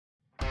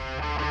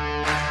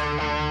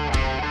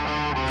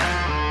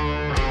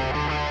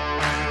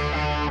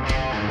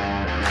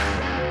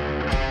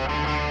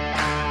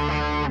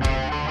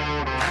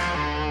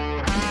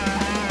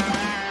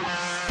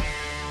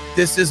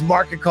This is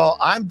Market Call.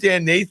 I'm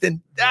Dan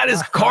Nathan. That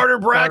is Carter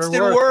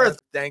Braxton Worth.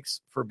 Thanks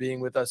for being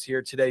with us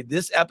here today.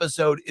 This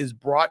episode is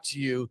brought to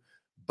you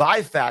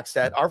by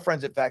FactSet, our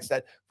friends at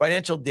FactSet,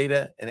 financial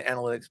data and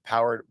analytics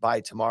powered by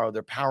tomorrow.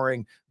 They're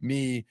powering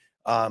me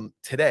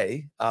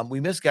today. We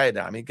miss Guy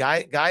Adami.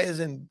 Guy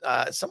is in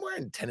somewhere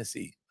in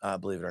Tennessee,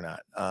 believe it or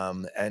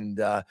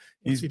not.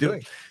 He's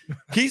doing.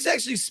 He's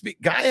actually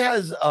Guy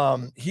has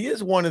he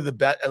is one of the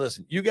best.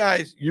 Listen, you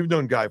guys, you've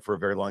known Guy for a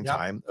very long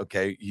time.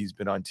 Okay, he's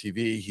been on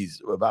TV.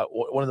 He's about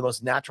one of the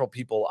most natural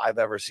people I've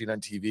ever seen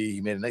on TV. He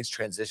made a nice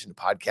transition to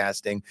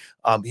podcasting.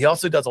 He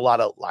also does a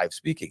lot of live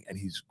speaking, and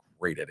he's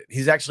great at it.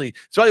 He's actually,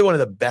 it's probably one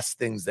of the best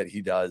things that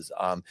he does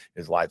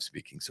is live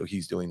speaking. So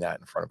he's doing that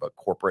in front of a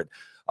corporate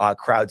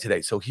crowd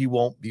today. So he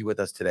won't be with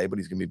us today, but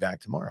he's going to be back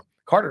tomorrow.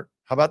 Carter,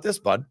 how about this,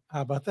 bud?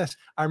 How about this?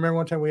 I remember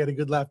one time we had a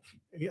good laugh.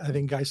 I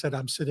think Guy said,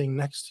 I'm sitting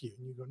next to you.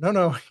 And you go,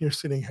 no, you're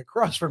sitting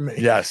across from me.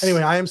 Yes.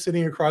 Anyway, I am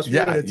sitting across from you.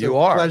 And it's a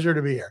pleasure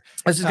to be here.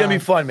 This is going to be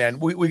fun, man.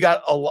 We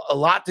got a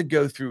lot to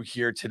go through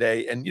here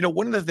today. And, you know,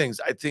 one of the things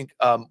I think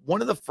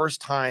one of the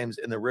first times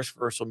in the Risk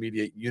Reversal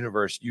Media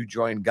universe you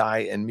joined Guy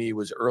and me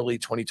was early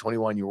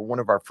 2021. You were one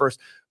of our first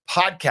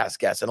podcast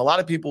guests. And a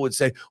lot of people would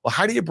say, well,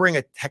 how do you bring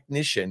a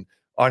technician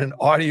on an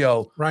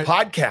audio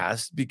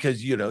podcast?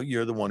 Because, you know,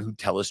 you're the one who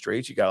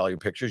telestrates, you got all your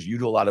pictures, you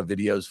do a lot of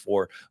videos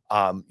for,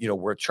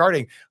 Worth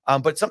Charting.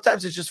 But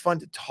sometimes it's just fun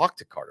to talk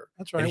to Carter.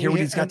 That's right. And hear what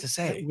he's got to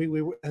say.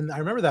 And I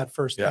remember that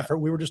first effort.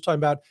 We were just talking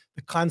about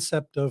the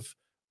concept of,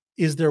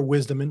 is there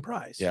wisdom in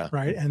price? Yeah.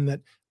 Right. And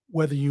that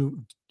whether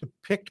you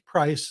depict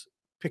price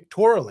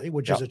pictorially,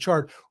 which is a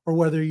chart, or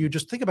whether you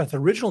just think about the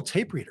original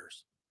tape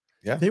readers.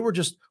 Yeah. They were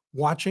just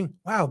watching,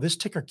 wow, this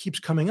ticker keeps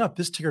coming up.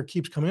 This ticker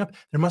keeps coming up.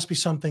 There must be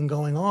something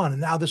going on. And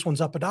now this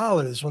one's up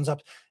 $1. This one's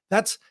up.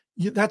 That's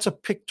a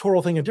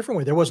pictorial thing a different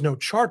way. There was no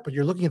chart, but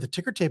you're looking at the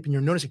ticker tape and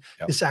you're noticing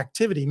this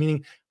activity,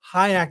 meaning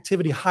high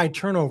activity, high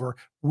turnover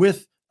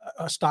with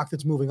a stock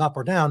that's moving up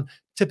or down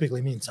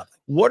typically means something.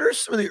 What are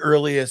some of the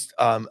earliest,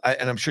 and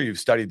I'm sure you've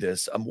studied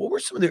this, what were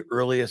some of the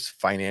earliest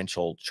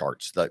financial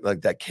charts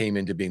that came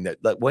into being?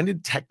 That when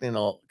did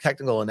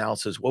technical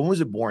analysis, when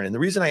was it born? And the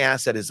reason I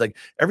ask that is, like,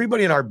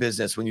 everybody in our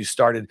business, when you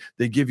started,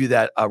 they give you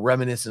that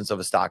reminiscence of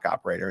a stock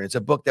operator. And it's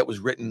a book that was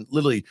written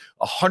literally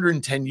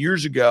 110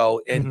 years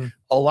ago. And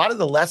a lot of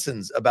the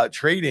lessons about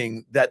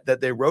trading that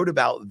they wrote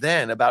about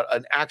then, about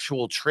an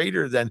actual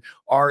trader then,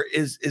 are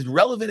as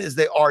relevant as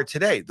they are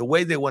today. The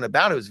way they went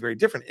about it was very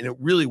different. And it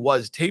really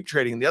was tape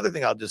trading. And the other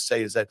thing I'll just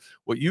say is that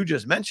what you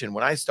just mentioned,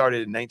 when I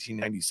started in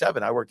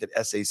 1997, I worked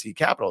at SAC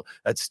Capital.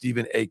 That's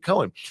Stephen A.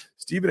 Cohen.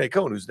 Stephen A.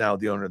 Cohen, who's now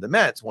the owner of the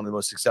Mets, one of the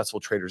most successful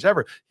traders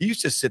ever, he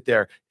used to sit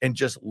there and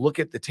just look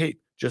at the tape,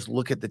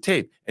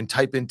 and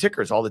type in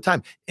tickers all the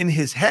time. In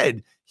his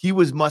head, he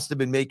must have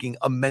been making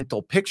a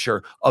mental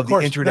picture of the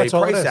intraday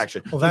price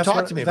action. Well,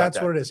 talk to me about that.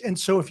 That's what it is. And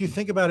so if you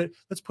think about it,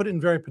 let's put it in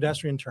very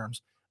pedestrian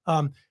terms.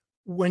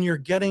 When you're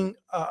getting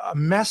a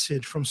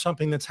message from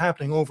something that's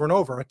happening over and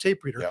over, a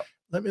tape reader. Yeah.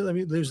 Let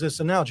me use this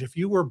analogy. If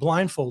you were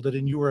blindfolded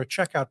and you were a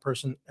checkout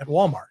person at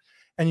Walmart,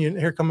 and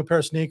here come a pair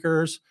of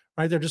sneakers,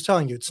 right? They're just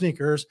telling you it's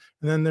sneakers,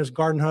 and then there's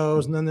garden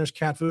hose, and then there's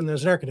cat food, and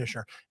there's an air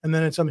conditioner, and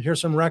then here's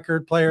some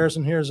record players,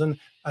 and here's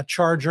a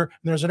charger, and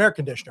there's an air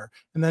conditioner,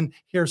 and then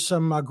here's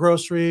some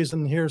groceries,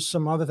 and here's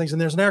some other things,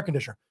 and there's an air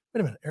conditioner. Wait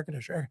a minute, air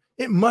conditioner.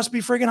 It must be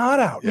friggin' hot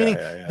out. Meaning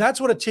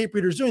that's what a tape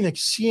reader is doing. They're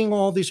seeing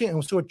all these things.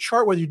 And so a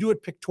chart, whether you do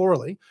it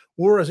pictorially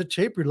or as a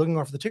tape reader looking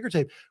off the ticker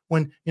tape,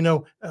 when,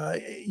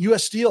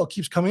 U.S. Steel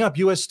keeps coming up,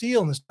 U.S. Steel,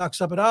 and the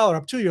stock's up $1,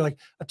 up $2, you're like,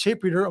 a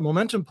tape reader, a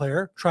momentum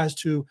player tries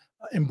to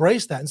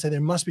embrace that and say,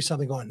 there must be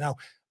something going on. Now,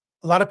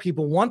 a lot of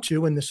people want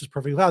to, and this is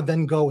perfectly loud,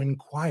 then go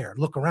inquire,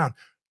 look around,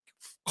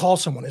 call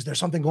someone. Is there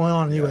something going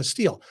on in U.S.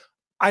 Steel?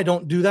 I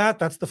don't do that.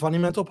 That's the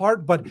fundamental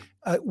part. But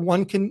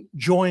one can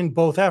join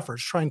both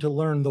efforts, trying to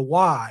learn the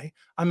why.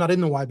 I'm not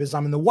in the why business.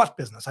 I'm in the what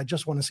business. I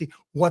just want to see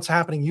what's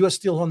happening. U.S.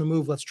 Steel's on the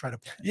move. Let's try to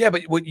play. Yeah,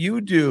 but what you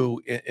do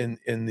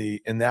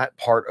in that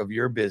part of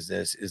your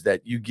business is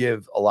that you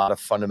give a lot of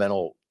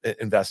fundamental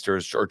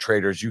investors or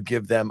traders, you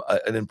give them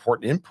an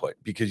important input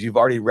because you've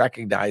already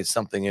recognized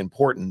something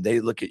important. They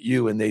look at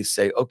you and they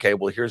say, okay,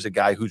 well, here's a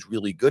guy who's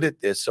really good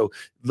at this. So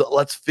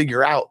let's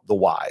figure out the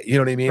why, you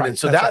know what I mean? Right, and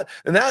so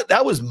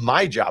that was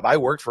my job. I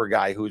worked for a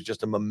guy who was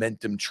just a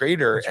momentum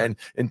trader. And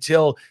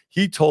until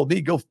he told me,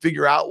 go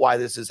figure out why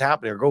this is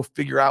happening, or go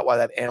figure out why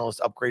that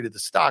analyst upgraded the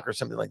stock or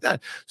something like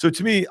that. So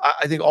to me,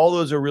 I think all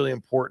those are really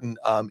important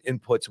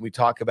inputs. And we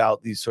talk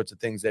about these sorts of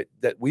things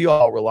that we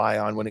all rely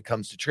on when it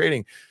comes to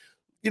trading.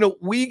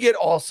 We get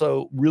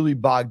also really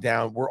bogged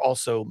down. We're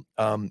also,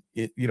 in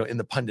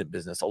the pundit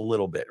business a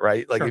little bit,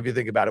 right? Like if you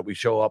think about it, we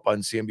show up on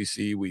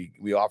CNBC,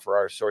 we offer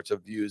our sorts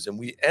of views, and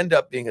we end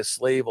up being a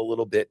slave a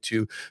little bit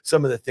to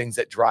some of the things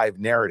that drive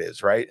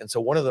narratives, right? And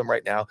so one of them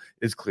right now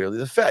is clearly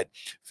the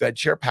Fed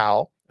Chair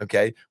Powell.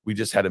 Okay. We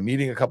just had a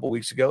meeting a couple of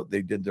weeks ago.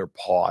 They did their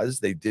pause.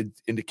 They did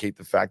indicate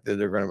the fact that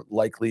they're going to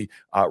likely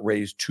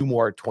raise 2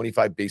 more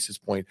 25 basis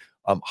point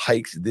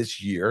hikes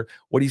this year.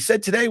 What he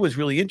said today was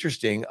really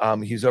interesting.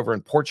 He's over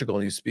in Portugal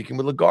and he's speaking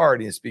with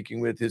Lagarde. He's speaking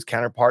with his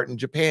counterpart in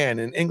Japan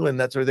and England,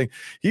 that sort of thing.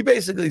 He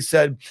basically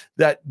said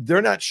that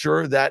they're not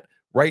sure that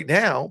right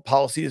now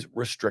policy is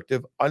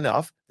restrictive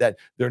enough that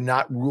they're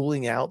not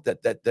ruling out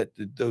that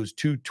those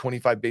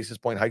 25 basis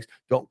point hikes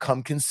don't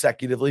come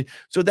consecutively.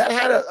 So that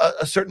had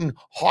a certain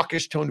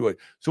hawkish tone to it.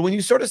 So when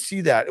you sort of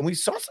see that, and we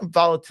saw some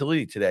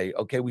volatility today,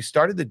 okay, we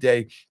started the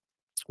day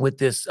with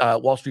this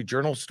Wall Street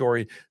Journal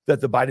story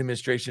that the Biden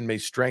administration may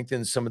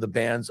strengthen some of the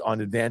bans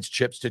on advanced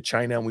chips to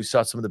China. And we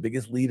saw some of the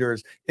biggest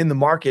leaders in the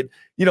market.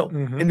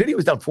 NVIDIA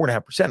was down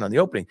 4.5% on the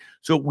opening.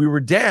 So we were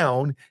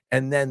down.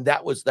 And then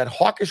that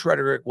hawkish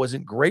rhetoric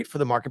wasn't great for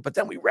the market. But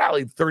then we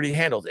rallied 30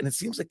 handles. And it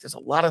seems like there's a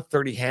lot of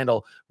 30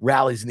 handle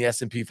rallies in the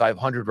S&P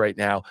 500 right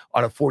now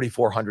on a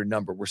 4,400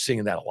 number. We're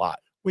seeing that a lot.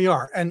 We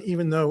are. And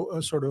even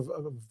though sort of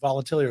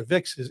volatility or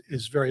VIX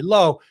is very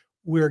low,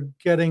 we're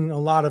getting a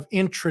lot of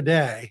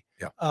intraday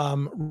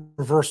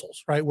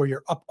reversals, right? Where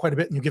you're up quite a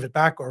bit and you give it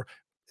back, or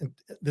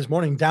this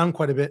morning down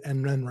quite a bit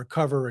and then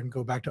recover and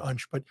go back to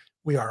unch, but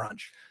we are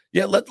unch.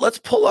 Yeah, let's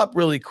pull up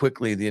really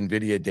quickly the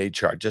NVIDIA day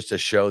chart just to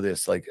show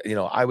this.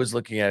 I was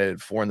looking at it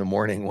at 4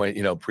 a.m.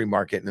 when,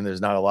 pre-market, and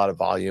there's not a lot of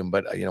volume,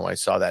 but, I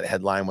saw that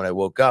headline when I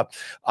woke up.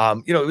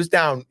 It was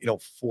down,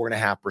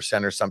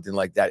 4.5% or something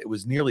like that. It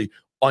was nearly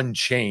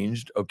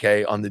unchanged,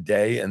 okay, on the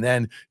day. And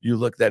then you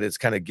look that it's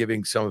kind of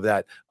giving some of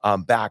that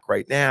back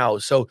right now.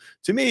 So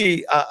to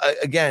me,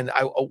 again,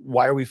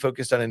 why are we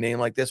focused on a name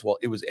like this? Well,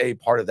 it was A,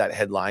 part of that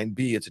headline.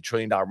 B, it's a $1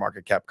 trillion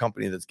market cap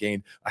company that's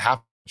gained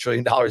 $500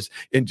 billion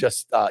in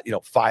just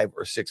 5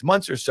 or 6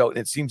 months or so, and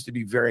it seems to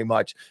be very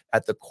much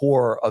at the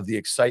core of the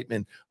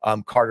excitement,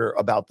 Carter,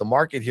 about the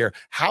market here.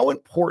 How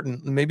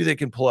important? Maybe they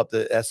can pull up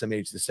the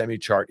SMH, the semi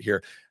chart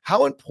here.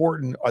 How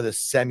important are the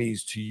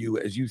semis to you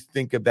as you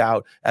think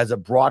about as a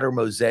broader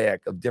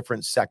mosaic of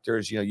different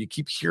sectors? You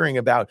keep hearing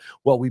about,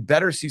 well, we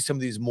better see some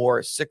of these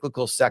more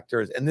cyclical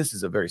sectors, and this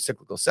is a very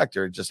cyclical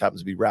sector. It just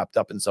happens to be wrapped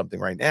up in something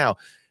right now.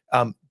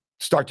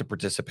 Start to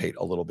participate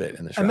a little bit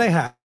in this. And they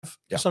have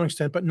to some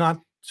extent, but not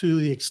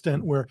to the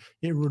extent where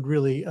it would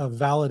really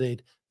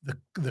validate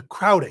the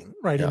crowding,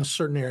 right, in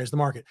certain areas of the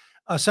market.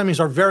 Semis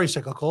are very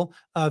cyclical.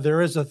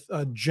 There is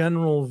a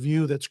general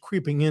view that's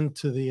creeping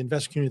into the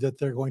investment community that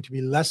they're going to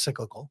be less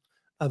cyclical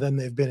than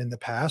they've been in the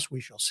past.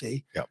 We shall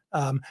see. Yep.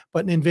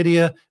 But in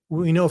NVIDIA,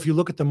 we know if you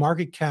look at the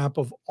market cap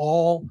of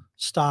all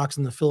stocks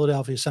in the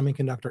Philadelphia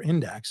Semiconductor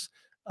Index,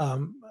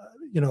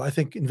 I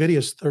think NVIDIA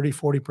is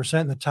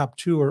 30-40%, and the top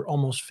two are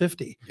almost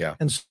 50. Yeah.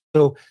 And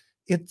so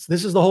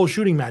this is the whole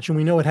shooting match. And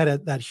we know it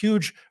had that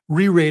huge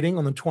re-rating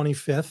on the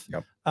 25th,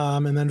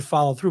 and then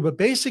followed through. But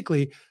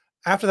basically,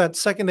 after that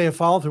second day of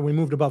follow through, we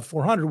moved above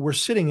 400. We're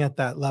sitting at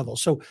that level.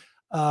 So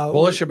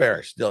bullish or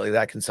bearish, still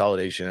that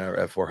consolidation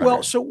at 400.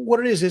 Well, so what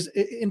it is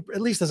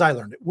at least as I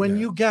learned it, when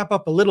you gap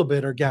up a little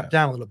bit or gap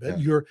down a little bit,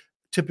 you're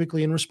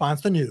typically in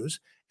response to news.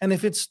 And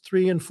if it's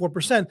 3 and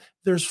 4%,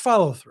 there's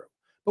follow through.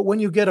 But when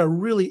you get a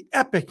really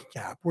epic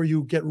gap where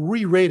you get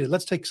re-rated,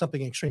 let's take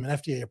something extreme, an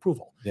FDA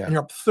approval, and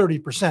you're up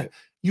 30%,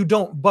 you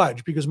don't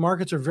budge because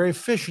markets are very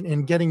efficient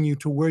in getting you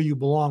to where you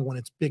belong when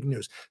it's big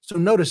news. So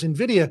notice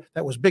NVIDIA,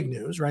 that was big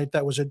news, right?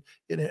 That was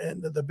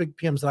the big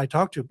PMs that I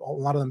talked to, a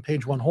lot of them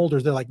page one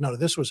holders. They're like, no,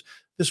 this was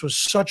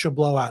such a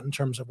blowout in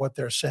terms of what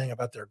they're saying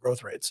about their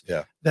growth rates.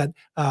 Yeah. That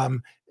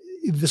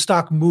the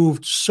stock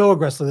moved so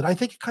aggressively that I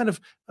think it kind of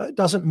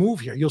doesn't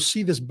move here. You'll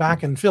see this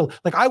back and fill.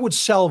 Like I would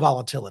sell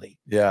volatility.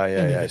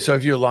 Yeah. So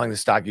if you're long the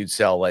stock, you'd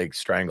sell like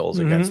strangles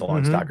against the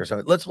long stock or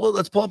something. Let's pull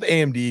up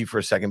AMD for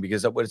a second,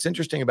 because what's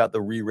interesting about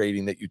the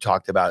re-rating that you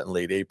talked about in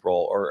late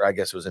April, or I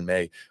guess it was in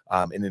May,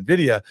 in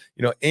NVIDIA,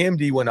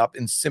 AMD went up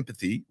in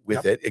sympathy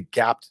with it. It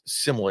gapped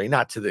similarly,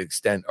 not to the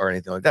extent or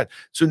anything like that.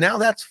 So now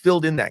that's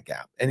filled in that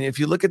gap. And if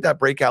you look at that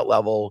breakout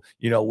level,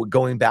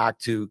 going back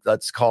to,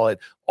 let's call it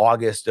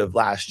August of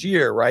last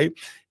year, right?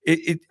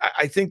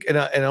 I think, and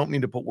I don't mean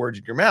to put words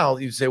in your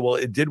mouth, you say, well,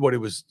 it did what it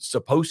was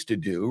supposed to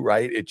do,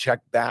 right? It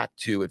checked back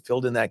to, it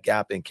filled in that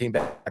gap and came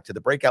back to the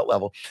breakout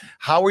level.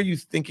 How are you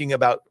thinking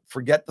about,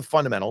 forget the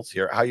fundamentals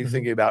here, how are you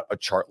thinking about a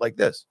chart like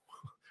this?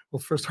 Well,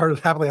 first,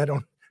 happily, I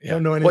don't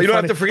know anything. Well, you don't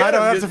have to forget. I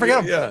don't have to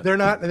forget them. Yeah.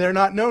 They're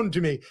not known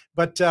to me.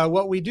 But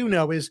what we do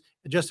know is,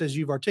 just as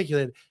you've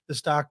articulated, the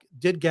stock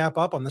did gap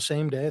up on the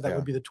same day. That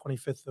would be the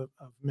 25th of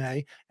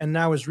May, and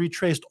now has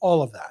retraced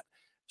all of that.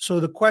 So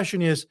the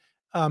question is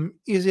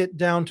it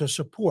down to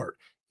support?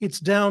 It's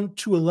down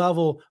to a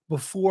level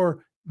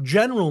before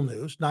general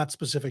news, not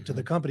specific to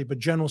the company, but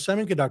general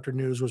semiconductor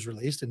news was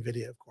released,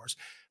 NVIDIA, of course.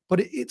 But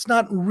it's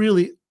not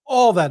really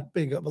all that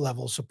big of a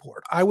level of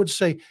support, I would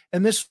say.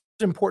 And this is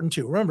important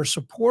too. Remember,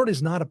 support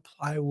is not a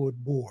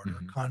plywood board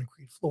or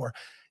concrete floor.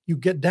 You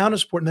get down to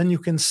support, and then you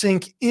can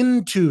sink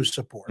into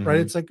support, right?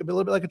 It's like a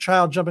little bit like a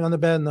child jumping on the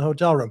bed in the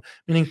hotel room,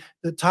 meaning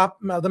the top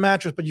of the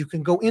mattress, but you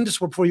can go into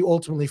support before you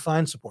ultimately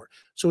find support.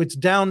 So it's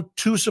down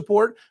to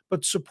support,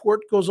 but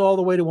support goes all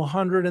the way to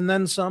 100 and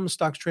then some.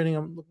 Stocks trading,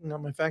 I'm looking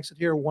at my facts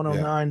here,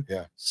 109,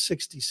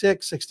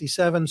 66,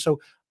 67. So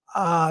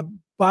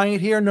buying it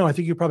here, no, I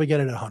think you probably get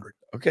it at 100.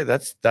 Okay,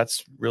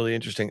 that's really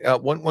interesting.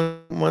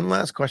 One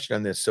last question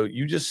on this. So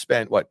you just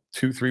spent what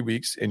 2-3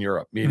 weeks in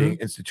Europe meeting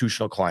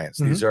institutional clients.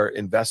 These are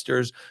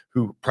investors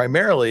who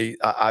primarily,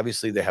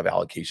 obviously, they have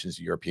allocations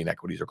to European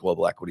equities or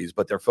global equities,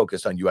 but they're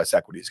focused on U.S.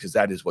 equities because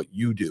that is what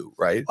you do,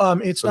 right?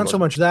 It's not so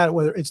much that,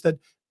 whether it's that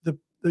the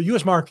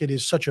U.S. market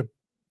is such a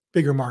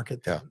bigger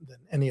market than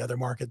any other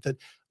market that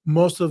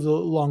most of the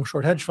long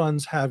short hedge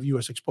funds have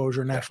U.S.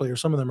 exposure naturally, or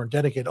some of them are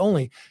dedicated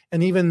only,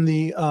 and even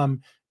the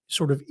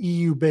sort of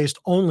EU-based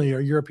only or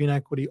European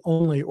equity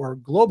only or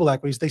global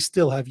equities, they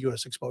still have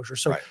U.S. exposure.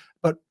 So,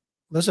 but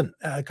listen,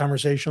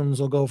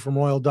 conversations will go from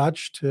Royal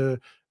Dutch to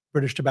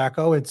British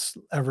Tobacco. It's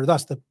ever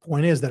thus. The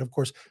point is that, of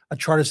course, a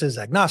chart is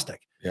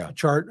agnostic. A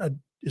chart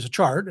is a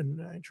chart,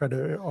 and I try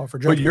to offer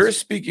judgments. But you're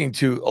speaking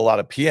to a lot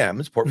of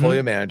PMs,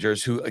 portfolio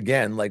managers, who,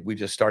 again, like we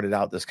just started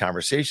out this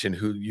conversation,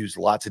 who use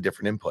lots of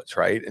different inputs,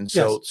 right? And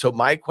so, so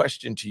my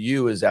question to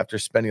you is, after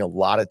spending a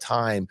lot of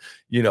time,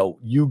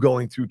 you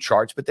going through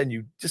charts, but then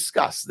you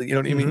discuss, you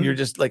know what I mean? You're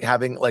just like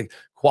having like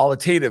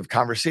qualitative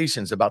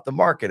conversations about the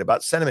market,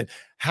 about sentiment.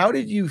 How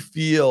did you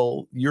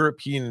feel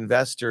European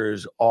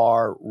investors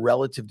are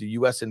relative to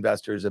U.S.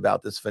 investors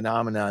about this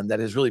phenomenon that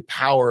has really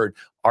powered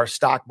our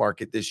stock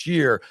market this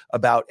year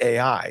about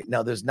AI?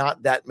 Now, there's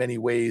not that many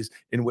ways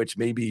in which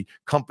maybe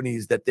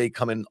companies that they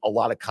come in a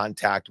lot of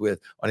contact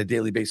with on a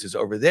daily basis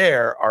over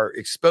there are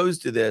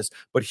exposed to this,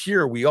 but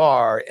here we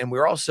are. And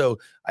we're also,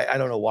 I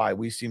don't know why,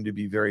 we seem to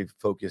be very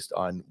focused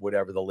on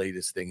whatever the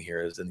latest thing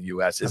here is in the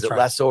U.S. Is it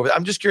less so?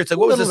 I'm just curious, like,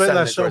 what was the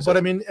sentiment? So, but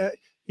I mean,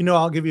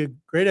 I'll give you a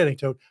great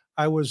anecdote.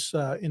 I was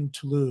in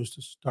Toulouse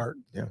to start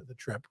the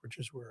trip, which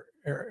is where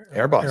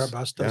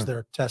Airbus does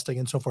their testing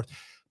and so forth.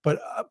 But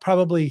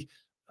probably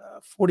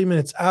 40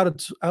 minutes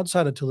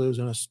outside of Toulouse,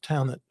 in a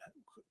town that,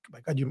 my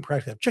God, you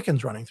practically have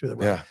chickens running through the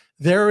road.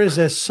 There is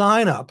a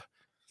sign up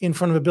in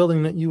front of a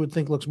building that you would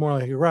think looks more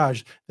like a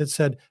garage that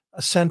said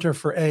a Center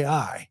for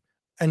AI,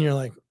 and you're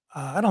like,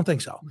 I don't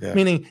think so.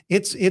 Meaning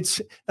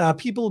it's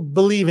people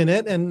believe in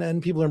it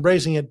and people are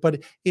embracing it,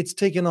 but it's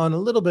taken on a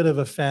little bit of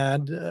a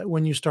fad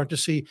when you start to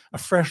see a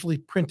freshly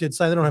printed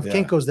sign. They don't have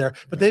Kinko's there,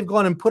 but they've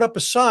gone and put up a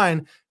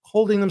sign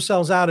holding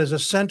themselves out as a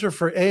Center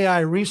for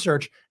AI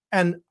Research,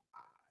 and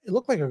it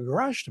looked like a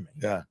garage to me.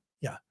 Yeah.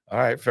 All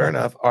right, fair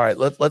enough. All right,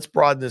 let's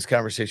broaden this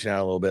conversation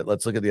out a little bit.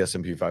 Let's look at the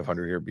S&P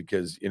 500 here,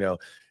 because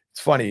it's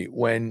funny,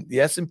 when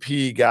the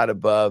S&P got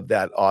above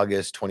that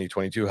August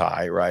 2022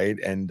 high, right?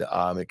 And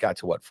it got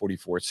to what,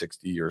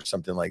 4460 or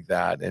something like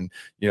that. And,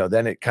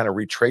 then it kind of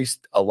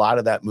retraced a lot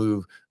of that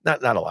move,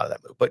 not a lot of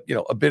that move, but,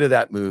 a bit of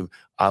that move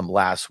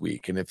last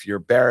week. And if you're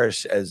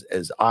bearish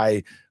as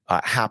I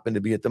happen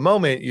to be at the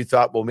moment, you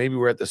thought, well, maybe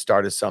we're at the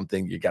start of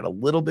something. You got a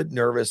little bit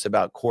nervous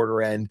about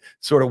quarter end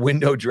sort of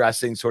window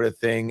dressing sort of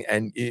thing.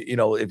 And,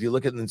 if you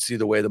look at it and see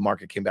the way the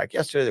market came back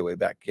yesterday, the way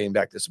came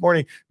back this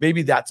morning,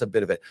 maybe that's a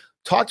bit of it.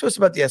 Talk to us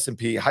about the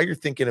S&P, how you're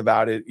thinking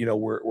about it.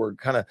 We're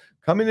kind of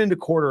coming into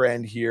quarter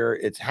end here.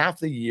 It's half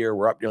the year.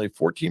 We're up nearly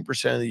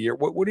 14% of the year.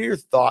 What are your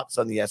thoughts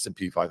on the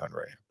S&P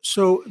 500?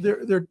 So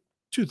there are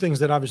two things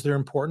that obviously are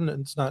important,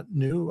 and it's not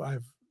new.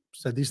 I've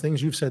said these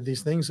things. You've said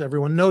these things.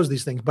 Everyone knows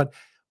these things. But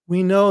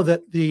we know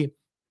that the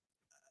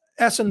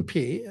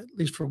S&P, at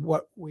least for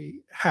what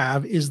we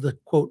have, is the,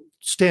 quote,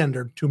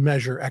 standard to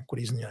measure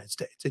equities in the United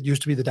States. It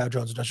used to be the Dow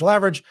Jones Industrial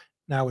Average.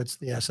 Now it's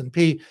the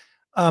S&P.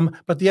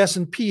 But the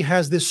S&P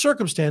has this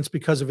circumstance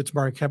because of its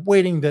market cap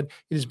weighting that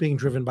it is being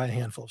driven by a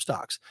handful of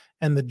stocks.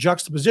 And the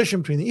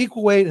juxtaposition between the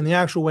equal weight and the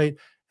actual weight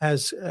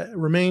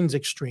remains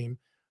extreme,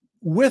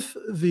 with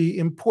the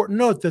important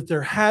note that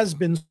there has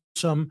been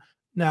some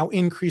now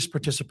increased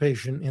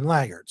participation in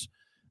laggards.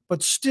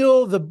 But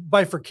still, the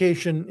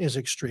bifurcation is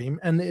extreme,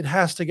 and it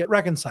has to get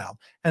reconciled.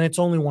 And it's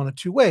only one of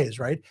two ways,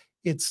 right?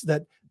 It's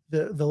that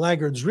the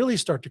laggards really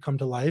start to come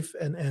to life,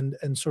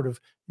 and sort of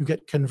you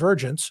get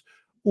convergence,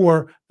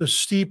 or the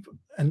steep,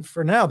 and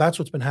for now, that's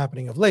what's been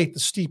happening of late, the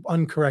steep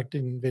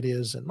uncorrected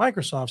NVIDIAs and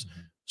Microsofts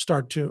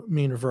start to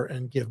mean revert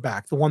and give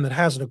back. The one that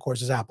hasn't, of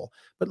course, is Apple.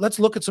 But let's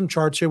look at some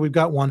charts here. We've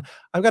got one.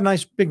 I've got a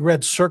nice big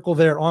red circle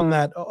there on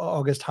that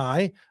August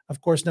high.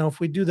 Of course, now if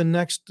we do the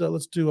next,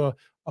 let's do a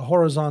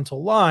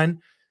horizontal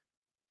line.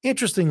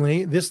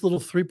 Interestingly, this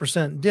little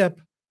 3% dip,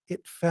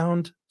 it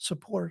found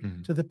support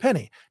to the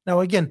penny.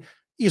 Now, again,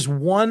 is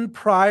one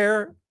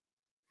prior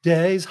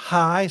day's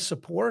high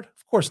support?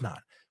 Of course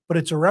not. But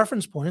it's a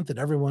reference point that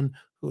everyone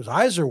whose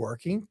eyes are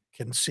working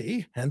can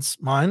see. Hence,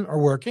 mine are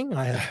working.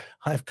 I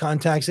have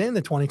contacts in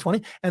the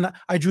 2020, and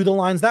I drew the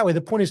lines that way.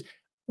 The point is,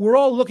 we're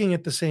all looking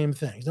at the same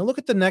things. Now, look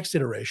at the next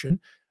iteration.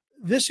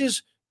 This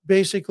is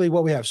basically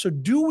what we have. So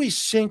do we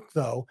sink,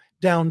 though,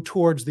 down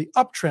towards the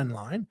uptrend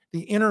line,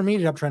 the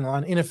intermediate uptrend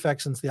line, in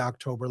effect since the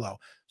October low?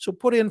 So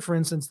put in, for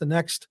instance, the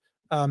next,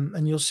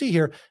 and you'll see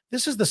here,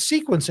 this is the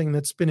sequencing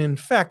that's been in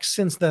effect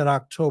since that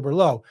October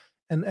low.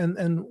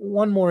 And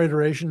one more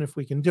iteration, if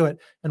we can do it,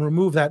 and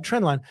remove that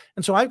trend line.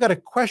 And so I've got a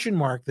question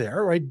mark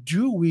there, right?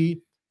 Do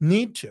we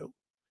need to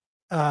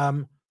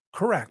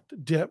correct,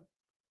 dip,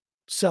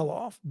 sell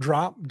off,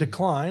 drop,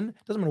 decline?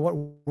 Doesn't matter what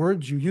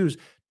words you use.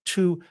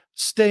 to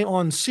stay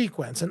on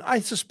sequence. And I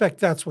suspect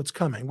that's what's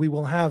coming. We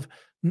will have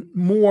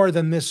more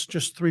than this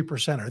just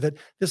 3%er, that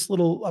this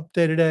little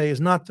update today is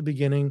not the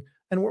beginning.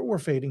 And we're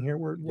fading here.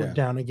 We're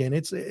down again.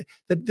 It's that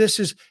this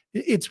is,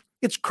 it's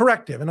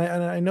corrective. And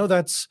I know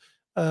that's,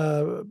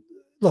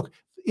 look,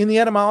 in the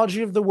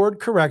etymology of the word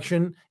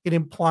correction, it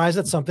implies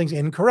that something's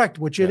incorrect,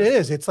 which it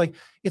is. It's like,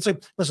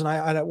 listen,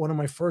 I at one of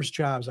my first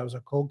jobs, I was a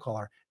cold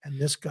caller, and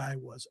this guy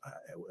was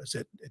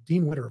at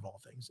Dean Witter of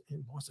all things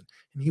in Boston,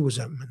 and he was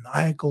a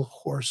maniacal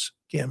horse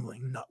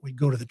gambling nut. We'd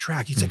go to the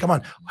track. He'd say, "Come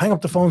on, hang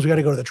up the phones. We got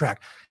to go to the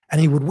track." And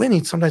he would win.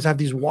 He'd sometimes have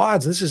these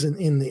wads. This is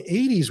in the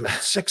 80s with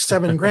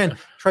 6-7 grand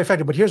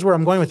trifecta. But here's where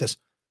I'm going with this.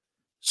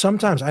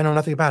 Sometimes I know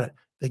nothing about it.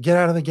 They get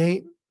out of the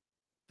gate.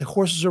 The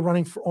horses are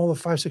running for all of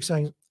 5-6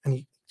 seconds, and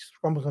he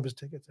scrumbles up his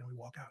tickets, and we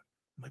walk out.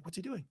 I'm like, what's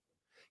he doing?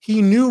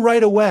 He knew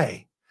right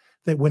away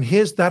that when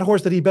that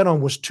horse that he bet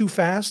on was too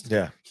fast,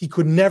 he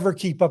could never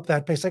keep up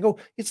that pace. I go,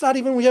 it's not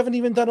even, we haven't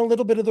even done a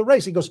little bit of the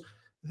race. He goes,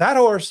 that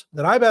horse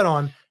that I bet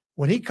on,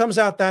 when he comes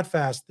out that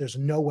fast, there's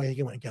no way he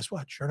can win. And guess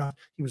what? Sure enough,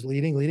 he was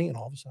leading, and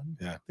all of a sudden,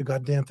 the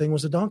goddamn thing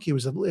was a donkey.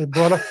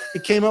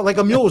 It came out like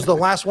a mule. It was the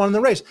last one in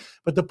the race.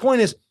 But the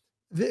point is,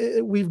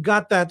 we've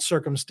got that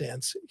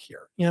circumstance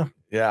here.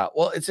 Yeah.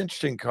 Well, it's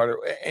interesting, Carter.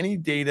 Any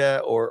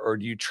data or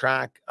do you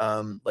track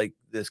like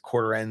this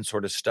quarter end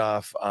sort of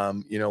stuff?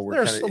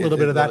 There's a little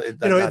bit of that.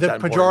 The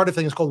pejorative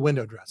thing is called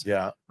window dressing.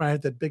 Yeah.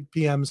 Right. That big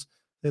PMs,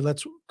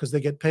 because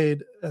they get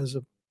paid as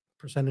a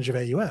percentage of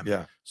AUM.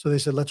 Yeah. So they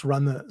said, let's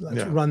run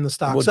the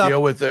stocks up. We'll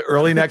deal with the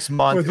early next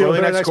month, early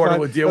next quarter.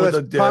 We'll deal with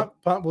the dip.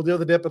 We'll deal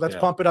with the dip, but let's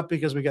pump it up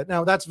because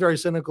now that's very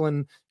cynical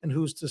and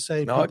who's to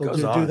say people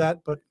do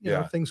that, but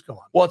things go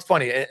on. Well, it's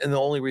funny. And the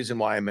only reason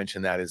why I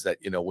mentioned that is that,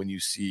 when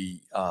you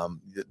see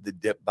the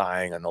dip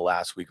buying on the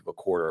last week of a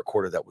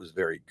quarter that was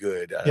very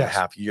good, a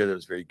half year that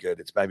was very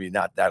good, it's maybe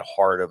not that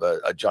hard of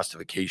a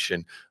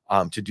justification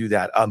to do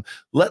that.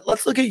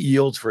 Let's look at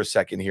yields for a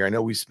second here. I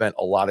know we spent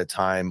a lot of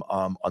time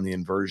on the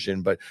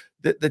inversion, but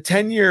the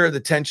 10-year, the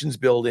tension's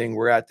building.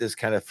 We're at this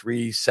kind of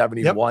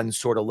 371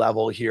 sort of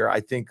level here. I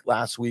think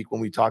last week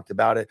when we talked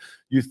about it,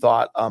 you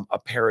thought a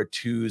pair of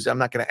twos. I'm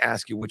not going to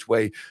ask you which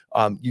way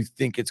you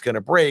think it's going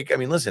to break. I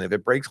mean, listen, if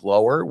it breaks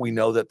lower, we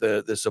know that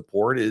the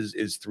support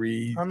is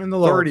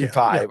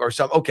 335 or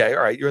something. Okay,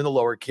 all right, you're in the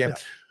lower camp.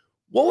 Yeah.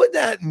 What would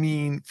that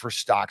mean for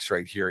stocks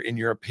right here, in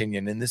your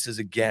opinion? And this is,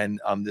 again,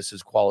 this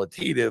is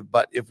qualitative,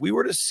 but if we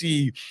were to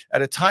see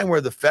at a time where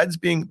the Fed's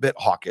being a bit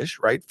hawkish,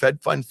 right? Fed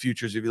fund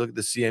futures, if you look at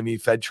the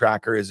CME Fed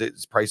tracker,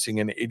 it's pricing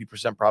an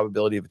 80%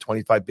 probability of a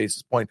 25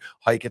 basis point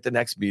hike at the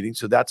next meeting.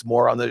 So that's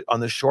more on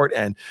the short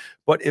end.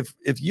 But if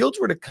yields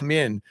were to come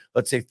in,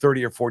 let's say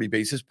 30 or 40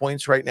 basis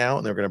points right now,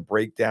 and they're going to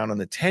break down on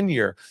the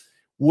 10-year,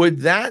 would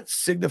that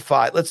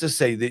signify, let's just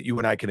say that you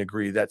and I can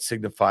agree, that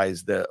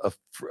signifies a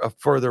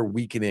further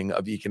weakening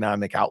of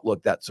economic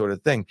outlook, that sort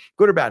of thing,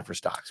 good or bad for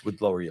stocks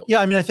with lower yields? Yeah,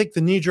 I mean, I think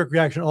the knee-jerk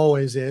reaction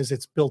always is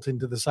it's built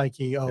into the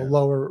psyche.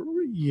 Lower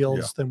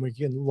yields than we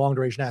can, long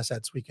duration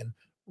assets, we can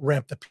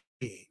ramp the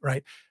P,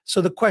 right? So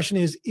the question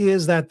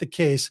is that the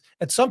case?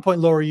 At some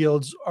point, lower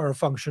yields are a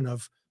function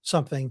of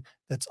something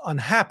that's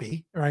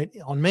unhappy, right,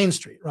 on Main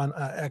Street, on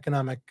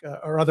economic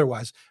or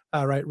otherwise,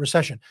 right,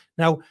 recession.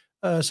 Now,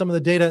 some of the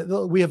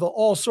data, we have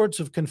all sorts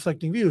of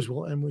conflicting views.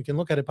 Well, and we can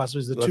look at it possibly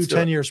as the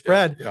 10-year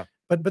spread. Yeah.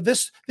 But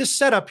this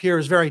setup here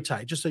is very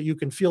tight, just so you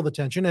can feel the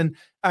tension.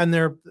 And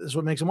there is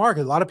what makes a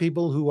market. A lot of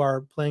people who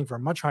are playing for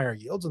much higher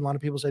yields, and a lot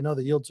of people say, no,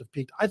 the yields have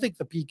peaked. I think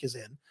the peak is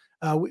in.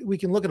 We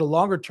can look at a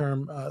longer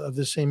term of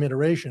the same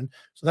iteration.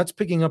 So that's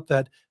picking up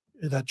that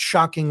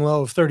shocking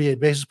low of 38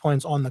 basis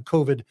points on the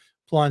COVID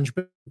plunge.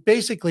 But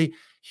basically,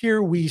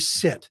 here we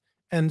sit.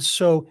 And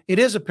so it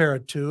is a pair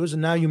of twos,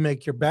 and now you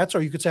make your bets,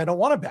 or you could say, I don't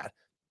want to bet.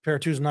 Pair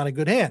of twos is not a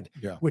good hand,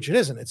 which it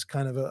isn't. It's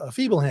kind of a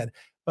feeble hand.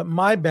 But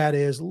my bet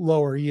is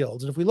lower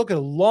yields. And if we look at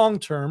a long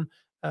term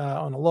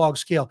on a log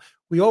scale,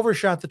 we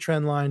overshot the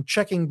trend line.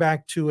 Checking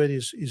back to it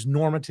is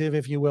normative,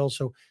 if you will.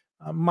 So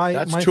that's my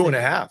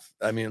 2.5.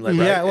 I mean, right?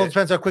 Well, it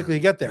depends how quickly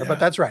you get there, but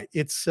that's right.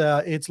 It's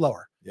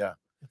lower. Yeah.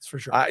 It's for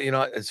sure.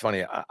 It's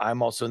funny.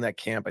 I'm also in that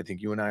camp. I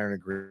think you and I are in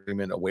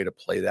agreement. A way to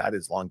play that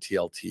is long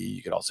TLT.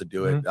 You could also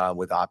do it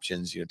with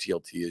options.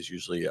 TLT is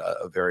usually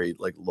a very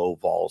low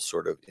vol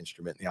sort of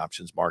instrument in the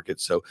options market.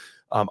 So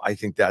I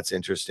think that's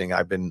interesting.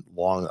 I've been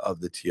long of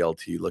the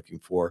TLT, looking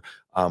for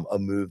a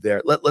move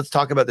there. Let's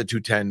talk about the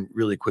 210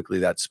 really quickly,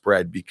 that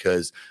spread,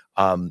 because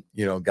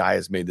Guy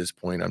has made this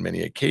point on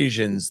many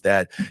occasions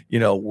that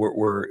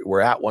we're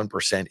at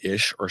 1%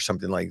 ish or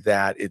something like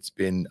that. It's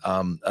been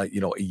a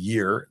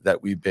year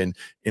that we've been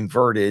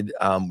inverted.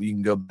 We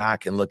can go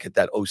back and look at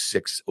that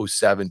 06,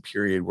 07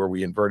 period where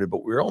we inverted,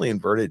 but we were only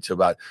inverted to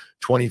about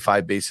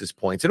 25 basis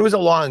points. And it was a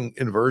long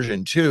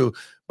inversion too.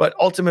 But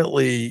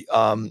ultimately,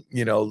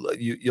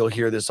 you'll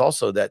hear this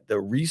also, that the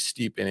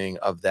re-steepening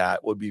of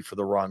that would be for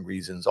the wrong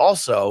reasons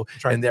also,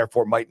 and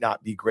therefore might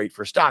not be great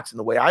for stocks. And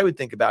the way I would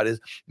think about it is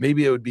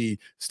maybe it would be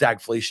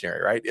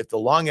stagflationary, right? If the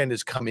long end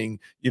is coming,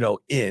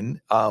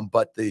 in,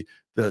 but the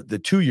the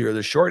 2-year,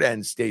 the short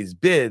end stays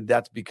bid,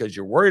 that's because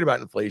you're worried about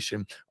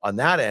inflation on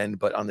that end.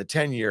 But on the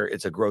 10-year,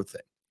 it's a growth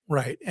thing.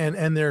 Right.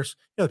 And there's,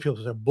 people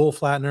say bull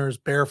flatteners,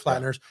 bear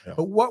flatteners. Yeah.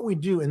 But what we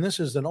do, and this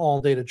is an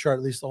all data chart,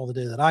 at least all the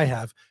data that I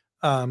have,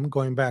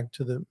 going back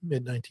to the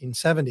mid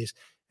 1970s.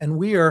 And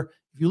we are,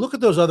 if you look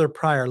at those other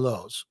prior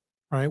lows,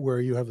 right,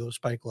 where you have those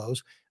spike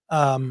lows,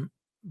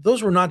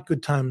 those were not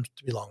good times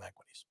to be long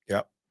equities.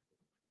 Yeah.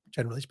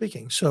 Generally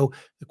speaking. So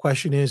the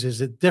question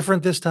is it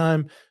different this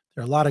time?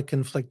 There are a lot of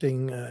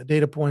conflicting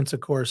data points, of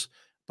course,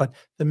 but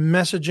the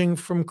messaging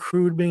from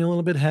crude being a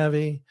little bit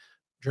heavy,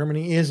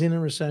 Germany is in a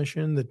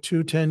recession, the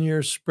 2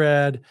 10-year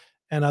spread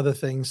and other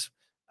things,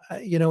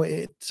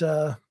 I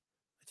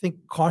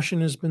think caution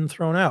has been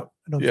thrown out.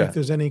 I don't think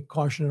there's any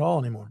caution at all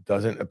anymore.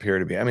 Doesn't appear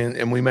to be. I mean,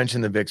 and we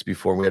mentioned the VIX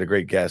before. We had a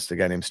great guest, a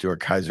guy named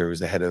Stuart Kaiser, who's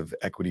the head of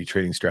equity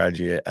trading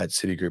strategy at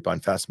Citigroup on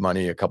Fast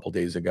Money a couple of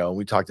days ago. And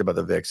we talked about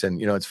the VIX.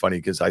 And, it's funny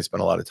because I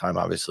spent a lot of time,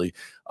 obviously,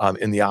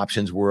 in the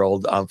options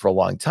world for a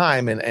long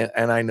time.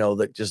 And I know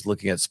that just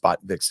looking at spot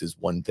VIX is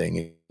one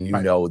thing.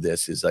 And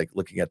this is like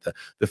looking at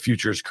the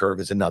futures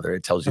curve is another.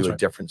 It tells you a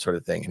different sort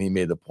of thing. And he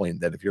made the point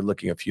that if you're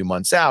looking a few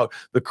months out,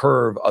 the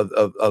curve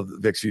of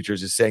VIX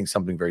futures is saying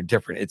something very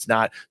different. It's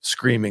not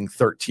screaming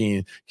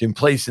 13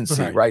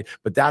 complacency, right?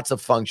 But that's a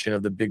function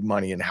of the big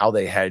money and how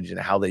they hedge and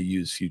how they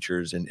use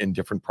futures and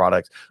different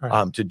products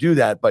to do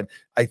that. But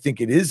I think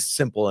it is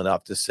simple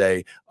enough to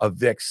say a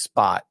VIX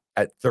spot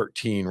at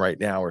 13 right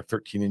now, or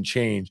 13 and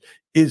change,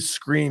 is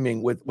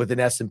screaming with an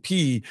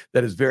S&P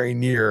that is very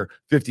near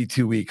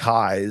 52-week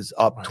highs,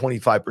 up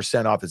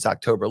 25% off its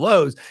October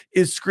lows,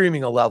 is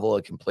screaming a level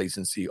of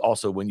complacency.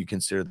 Also, when you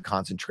consider the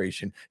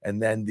concentration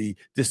and then the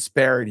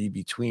disparity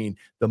between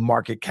the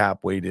market cap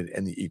weighted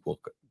and the equal.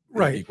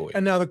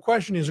 And now the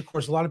question is, of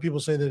course, a lot of people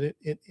say that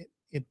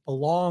it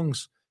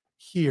belongs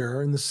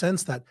here in the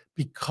sense that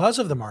because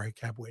of the market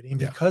cap weighting,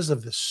 because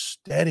of the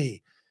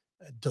steady,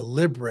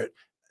 deliberate,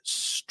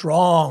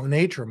 strong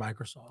nature of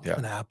Microsoft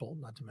and Apple,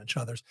 not to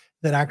mention others,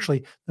 that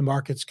actually the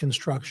market's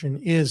construction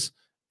is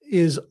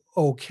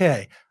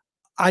okay.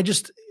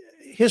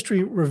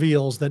 History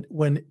reveals that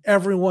when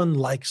everyone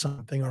likes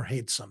something or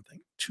hates something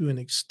to an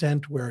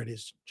extent where it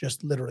is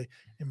just literally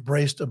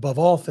embraced above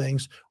all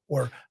things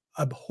or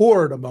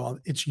abhorred above,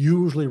 it's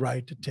usually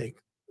right to take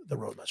the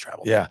road less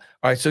traveled. Yeah.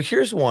 All right. So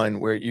here's one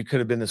where you could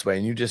have been this way,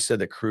 and you just said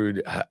that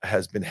crude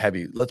has been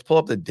heavy. Let's pull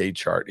up the day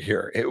chart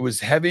here. It was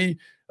heavy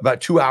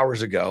about 2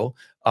 hours ago,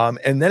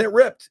 and then it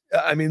ripped.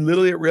 I mean,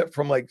 literally, it ripped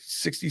from like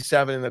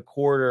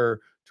 67.25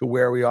 to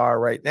where we are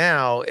right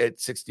now at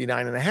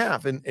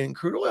 69.5. And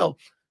crude oil,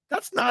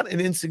 that's not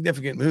an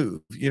insignificant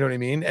move. You know what I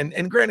mean?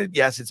 And granted,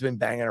 yes, it's been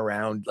banging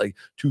around like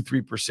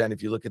 2-3%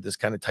 if you look at this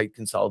kind of tight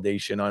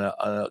consolidation on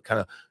a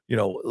kind of,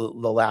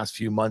 the last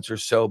few months or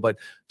so. But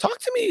talk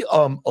to me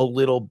a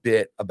little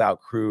bit about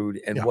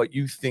crude and what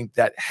you think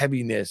that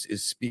heaviness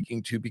is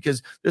speaking to,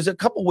 because there's a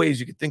couple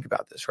ways you could think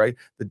about this, right?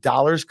 The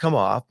dollar's come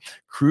off,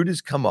 crude has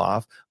come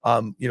off.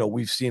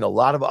 We've seen a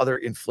lot of other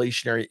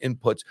inflationary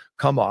inputs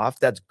come off.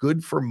 That's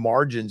good for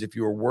margins if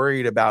you were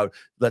worried about,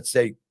 let's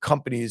say,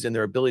 companies and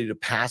their ability to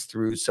pass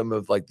through some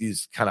of like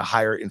these kind of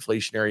higher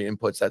inflationary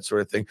inputs, that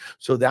sort of thing.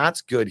 So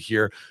that's good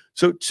here.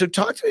 So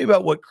talk to me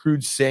about what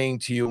crude's saying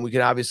to you. And we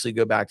can obviously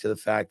go back to the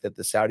fact that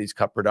the Saudis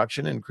cut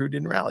production and crude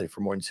didn't rally for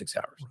more than 6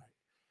 hours.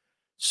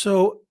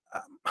 So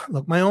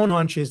look, my own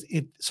hunch is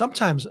it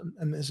sometimes,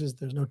 and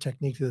there's no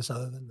technique to this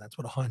other than that's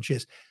what a hunch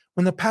is.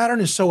 When the pattern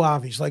is so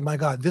obvious, like, my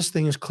God, this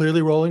thing is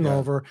clearly rolling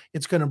over,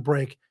 it's going to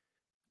break.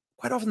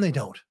 Quite often they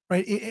don't,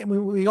 right?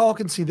 We all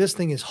can see this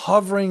thing is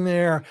hovering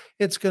there.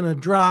 It's going to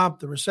drop.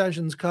 The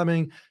recession's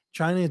coming.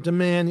 China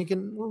demand. You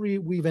can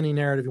weave any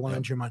narrative you want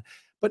into your mind.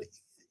 But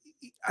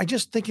I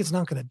just think it's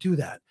not going to do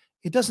that.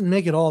 It doesn't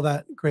make it all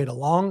that great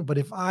along. But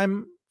if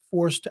I'm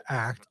forced to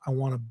act, I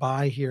want to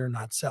buy here,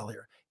 not sell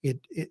here.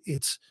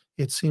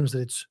 It seems that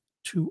it's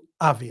too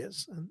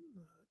obvious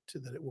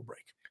that it will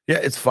break. Yeah,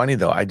 it's funny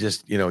though. I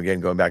just, again,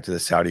 going back to the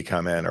Saudi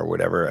comment or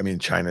whatever, I mean,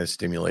 China is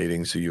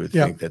stimulating. So you would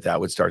think that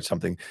would start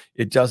something.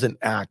 It doesn't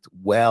act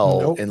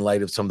well in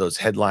light of some of those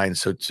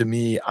headlines. So to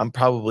me, I'm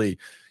probably,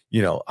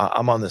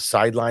 I'm on the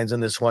sidelines on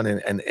this one,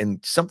 and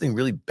something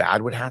really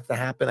bad would have to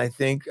happen, I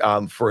think,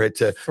 for it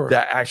to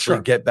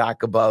actually get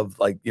back above,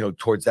 like,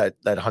 towards that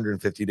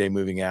 150-day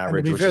moving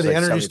average. And to be fair, the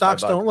energy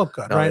stocks don't look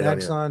good, right?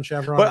 Exxon,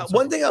 Chevron. But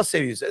one thing I'll say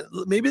to you is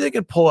maybe they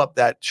could pull up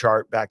that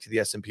chart back to the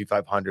S&P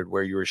 500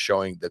 where you were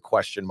showing the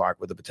question mark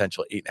with a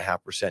potential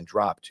 8.5%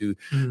 drop to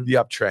the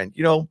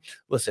uptrend.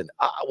 Listen,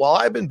 while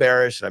I've been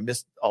bearish and I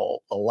missed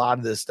a lot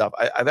of this stuff,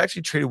 I've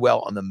actually traded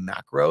well on the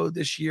macro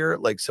this year,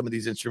 like some of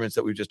these instruments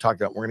that we just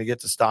talked about. We're going to get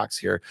to stocks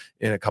here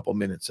in a couple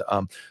minutes.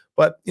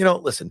 But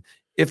listen,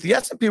 if the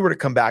S&P were to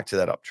come back to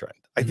that uptrend,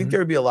 I think there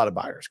would be a lot of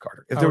buyers,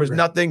 Carter, if there was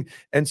nothing.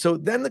 And so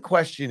then the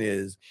question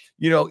is,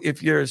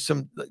 if you're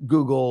some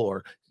Google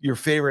or your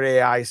favorite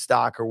AI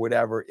stock or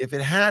whatever, if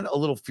it had a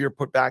little fear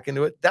put back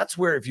into it, that's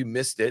where if you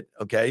missed it,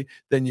 okay,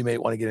 then you may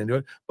want to get into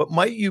it. But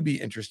might you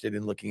be interested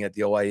in looking at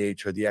the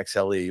OIH or the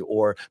XLE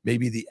or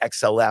maybe the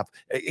XLF?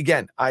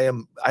 Again, I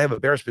have a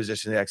bearish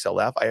position in the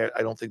XLF.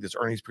 I don't think this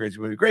earnings period is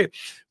going to be great.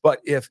 But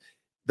if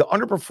the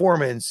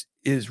underperformance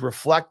is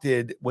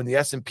reflected when the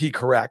S&P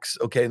corrects,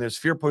 okay, and there's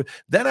fear put,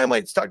 then I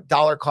might start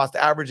dollar cost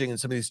averaging in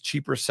some of these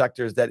cheaper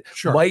sectors that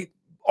might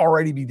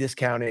already be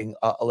discounting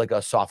like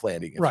a soft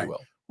landing, if you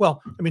will.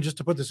 Well, I mean, just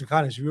to put this in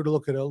context, if you were to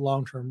look at a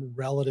long-term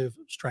relative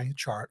strength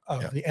chart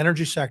of the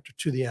energy sector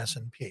to the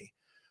S&P,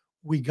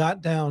 we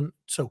got down.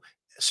 So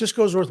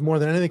Cisco's worth more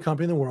than any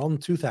company in the world in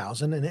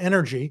 2000, and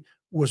energy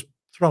was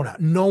thrown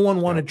out. No one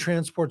wanted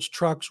transports,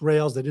 trucks,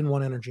 rails. They didn't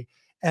want energy.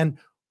 And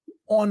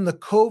on the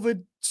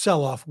COVID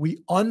sell-off,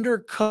 we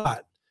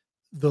undercut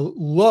the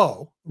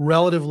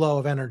relative low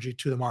of energy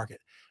to the market.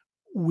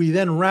 We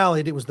then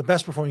rallied. It was the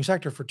best performing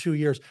sector for 2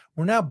 years.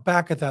 We're now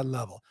back at that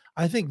level.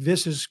 I think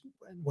this is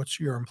what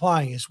you're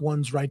implying is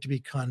one's right to be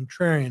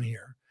contrarian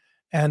here.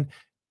 And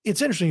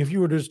it's interesting. If you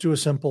were to just do a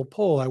simple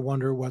poll, I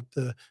wonder what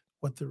the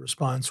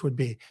response would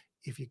be.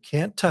 If you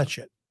can't touch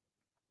it,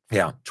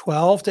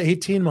 12 to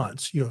 18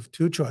 months, you have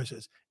two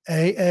choices,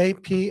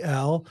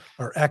 AAPL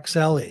or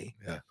XLE.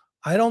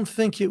 I don't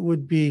think it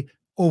would be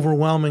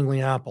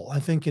overwhelmingly Apple. I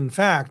think, in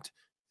fact,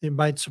 it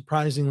might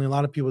surprisingly, a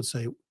lot of people would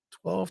say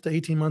 12 to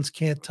 18 months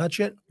can't touch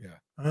it.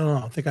 I don't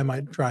know. I think I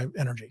might drive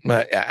energy.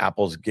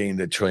 Apple's gained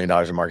 $1 trillion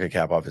in market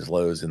cap off his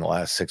lows in the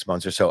last 6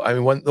 months or so. I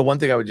mean, the one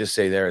thing I would just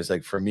say there is,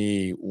 like, for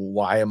me,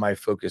 why am I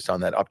focused on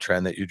that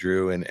uptrend that you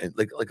drew? And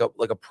like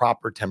a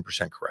proper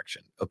 10%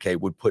 correction, okay,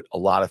 would put a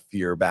lot of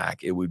fear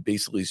back. It would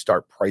basically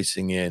start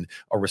pricing in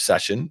a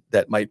recession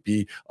that might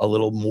be a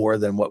little more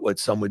than what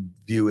some would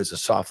view as a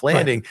soft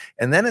landing.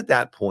 And then at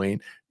that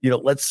point,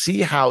 let's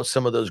see how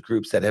some of those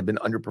groups that have been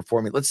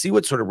underperforming, let's see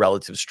what sort of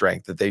relative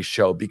strength that they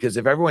show. Because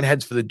if everyone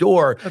heads for the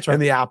door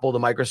and the Apple, the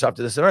Microsoft,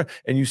 to this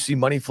and you see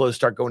money flows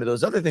start going to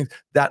those other things,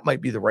 that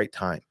might be the right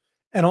time.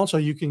 And also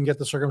you can get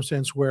the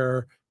circumstance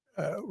where,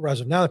 as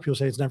of now, that people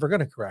say it's never going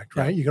to correct,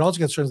 right? You can also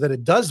get circumstances that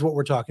it does what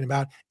we're talking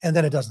about, and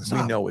then it doesn't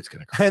stop. We know it's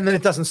going to correct. And then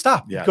it doesn't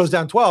stop. It goes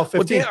down 12,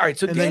 15. Well, all right,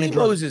 so Danny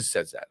Moses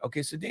says that.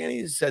 Okay, so Danny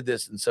has said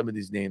this in some of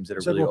these names that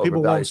are really overvalued.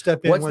 People won't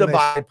step in. What's the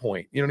buy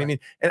point? You know what I mean?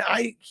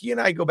 And he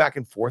and I go back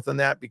and forth on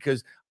that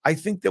because I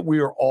think that we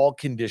are all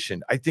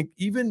conditioned. I think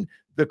even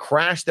the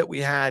crash that we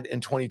had in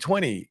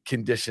 2020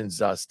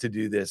 conditions us to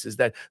do this, is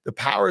that the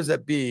powers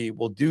that be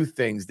will do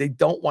things. They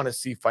don't want to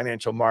see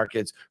financial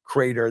markets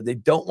crater. They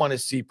don't want to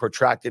see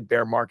protracted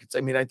bear markets.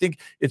 I mean, I think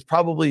it's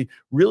probably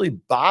really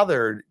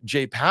bothered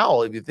Jay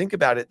Powell, if you think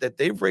about it, that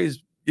they've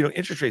raised,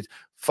 interest rates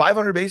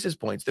 500 basis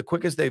points, the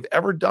quickest they've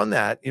ever done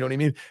that. You know what I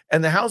mean?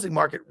 And the housing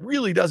market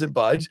really doesn't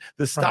budge.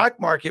 The stock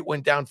market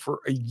went down for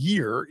a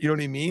year, you know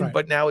what I mean?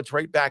 But now it's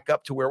right back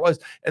up to where it was.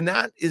 And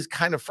that is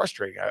kind of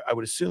frustrating, I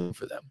would assume,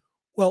 for them.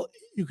 Well,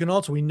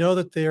 we know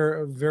that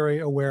they're very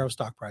aware of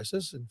stock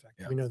prices. In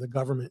fact, we know the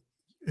government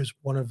is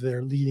one of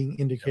their leading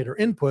indicator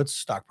inputs,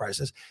 stock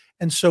prices.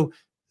 And so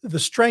the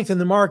strength in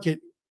the market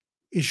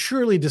is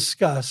surely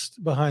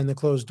discussed behind the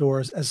closed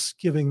doors as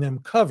giving them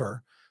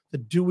cover.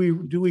 That do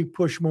we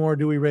push more?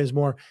 Do we raise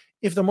more?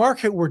 If the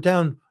market were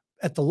down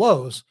at the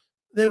lows,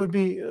 they would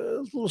be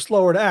a little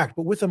slower to act.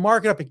 But with the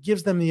market up, it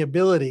gives them the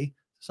ability,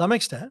 to some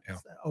extent,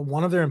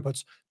 one of their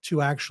inputs,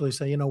 to actually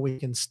say, we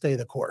can stay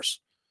the course.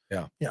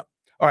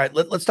 All right,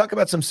 let's talk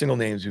about some single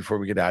names before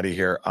we get out of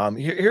here.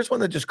 Here's one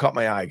that just caught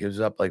my eye. It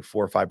was up like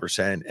 4 or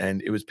 5%,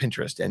 and it was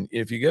Pinterest. And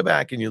if you go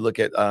back and you look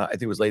at, I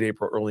think it was late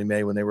April, early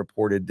May, when they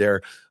reported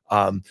their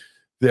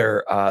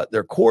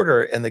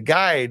quarter and the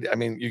guide, I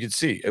mean, you could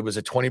see it was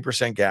a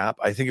 20% gap.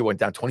 I think it went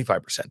down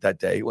 25% that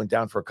day. It went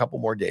down for a couple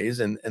more days,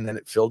 and then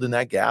it filled in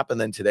that gap.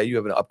 And then today you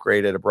have an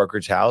upgrade at a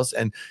brokerage house,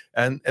 and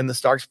the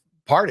stock's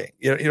parting.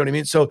 You know what I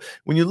mean? So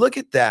when you look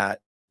at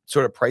that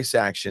sort of price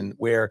action,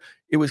 where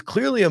it was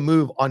clearly a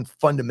move on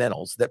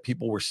fundamentals that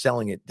people were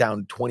selling it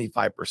down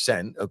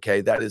 25%. Okay,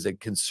 that is a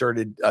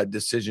concerted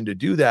decision to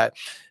do that.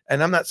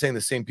 And I'm not saying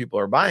the same people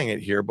are buying it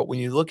here, but when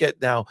you look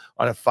at now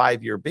on a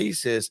 5-year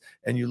basis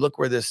and you look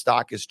where this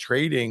stock is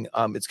trading,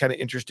 it's kind of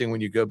interesting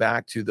when you go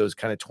back to those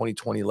kind of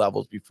 2020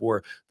 levels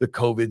before the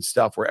COVID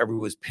stuff, where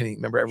everyone was pinning.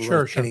 Remember, everyone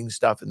was pinning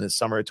stuff in the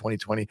summer of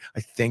 2020. I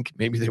think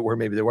maybe they were,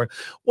 maybe they weren't.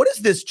 What is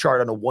this chart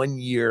on a 1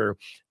 year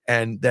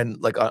and then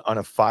like on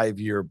a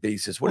 5-year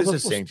basis? What is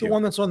this saying to you? The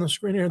one that's on the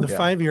screen here, the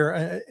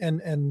 5-year,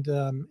 and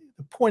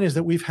the point is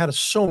that we've had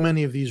so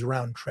many of these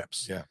round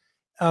trips.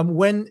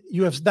 When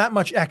you have that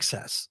much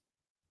excess,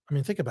 I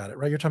mean, think about it,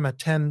 right? You're talking about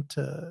 10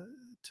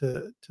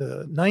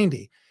 to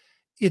 90.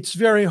 It's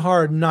very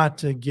hard not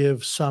to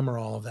give some or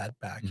all of that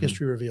back.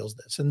 History reveals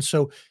this. And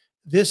so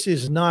this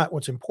is not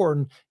what's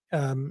important,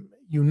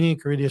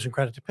 unique or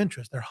idiosyncratic to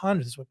Pinterest. There are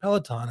hundreds with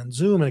Peloton and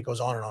Zoom, and it goes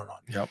on and on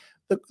and on.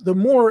 The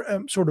more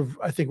sort of,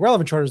 I think,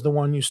 relevant chart is the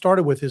one you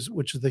started with,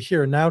 which is the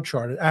here and now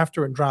chart.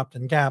 After it dropped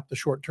and gapped, the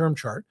short-term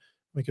chart,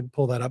 we could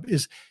pull that up,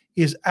 is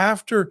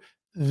after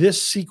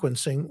this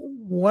sequencing,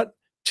 what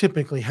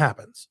typically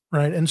happens,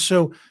 right? And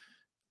so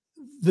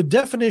the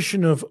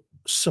definition of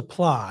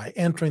supply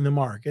entering the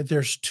market,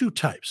 there's two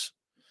types.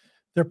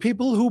 There are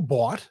people who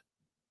bought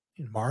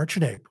in March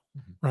and April,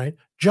 right?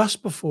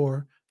 Just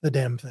before the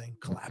damn thing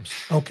collapsed.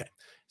 Okay.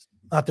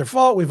 Not their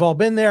fault. We've all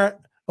been there.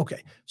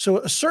 Okay. So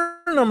a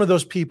certain number of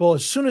those people,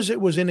 as soon as it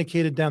was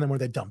indicated down there where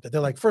they dumped it, they're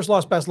like, first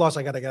loss, best loss.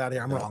 I got to get out of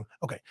here. I'm wrong.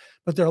 Okay.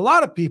 But there are a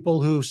lot of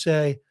people who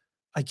say,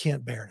 I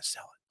can't bear to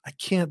sell it. I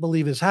can't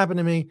believe this happened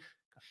to me.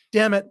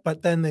 Damn it.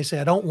 But then they say,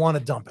 I don't want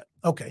to dump it.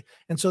 Okay.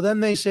 And so then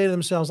they say to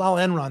themselves, I'll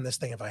Enron this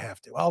thing if I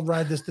have to. I'll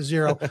ride this to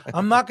zero.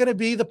 I'm not going to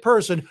be the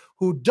person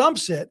who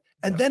dumps it.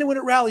 And then when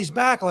it rallies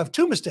back, I'll have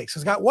two mistakes.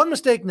 I've got one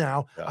mistake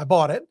now. I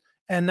bought it.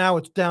 And now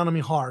it's down on me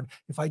hard.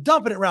 If I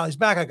dump it, it rallies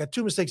back. I got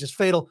two mistakes. It's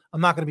fatal.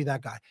 I'm not going to be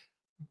that guy.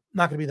 I'm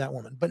not going to be that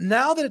woman. But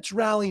now that it's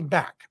rallied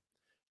back,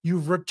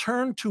 you've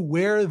returned to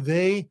where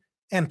they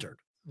entered.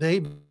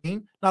 They,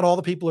 not all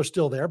the people are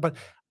still there, but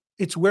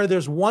it's where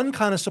there's one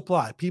kind of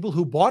supply. People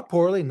who bought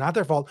poorly, not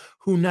their fault,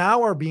 who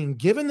now are being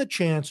given the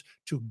chance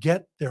to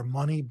get their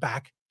money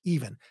back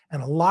even.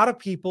 And a lot of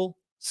people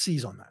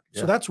seize on that.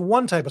 So that's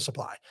one type of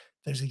supply.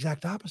 There's the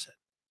exact opposite.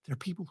 There are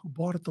people who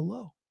bought at the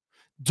low.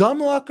 Dumb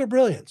luck or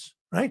brilliance,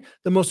 right?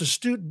 The most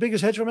astute,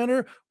 biggest hedge fund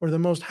manager or the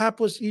most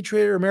hapless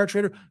E-trader or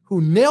Ameritrader who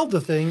nailed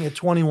the thing at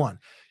 21.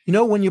 You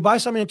know, when you buy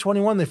something at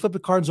 21, they flip the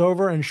cards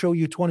over and show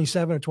you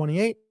 27 or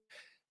 28.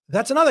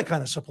 That's another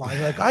kind of supply.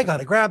 You're like, I got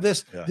to grab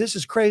this. This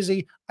is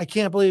crazy. I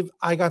can't believe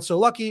I got so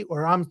lucky,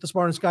 or I'm the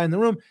smartest guy in the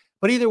room.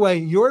 But either way,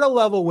 you're at a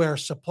level where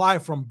supply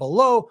from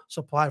below,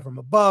 supply from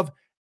above,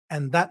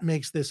 and that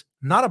makes this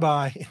not a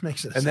buy. It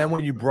makes it. And then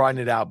when you broaden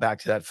it out back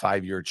to that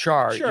 5-year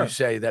chart, you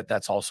say that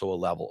that's also a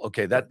level.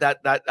 Okay,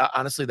 that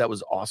honestly, that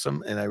was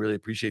awesome, and I really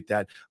appreciate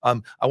that.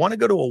 I want to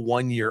go to a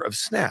 1 year of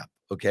Snap.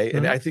 Okay,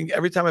 and I think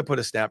every time I put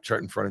a Snap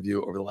chart in front of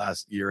you over the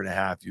last year and a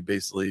half, you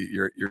basically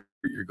you're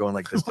going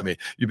like this to me.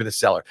 You've been a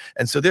seller,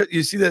 and so there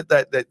you see that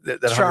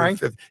trying.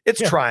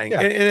 It's trying,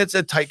 and it's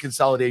a tight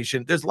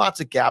consolidation. There's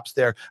lots of gaps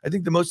there. I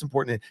think the most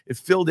important, it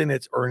filled in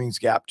its earnings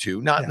gap too,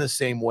 not in the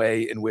same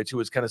way in which it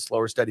was kind of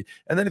slower steady.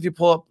 And then if you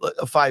pull up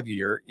a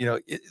 5-year, you know,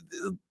 it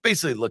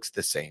basically looks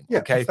the same.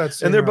 Okay,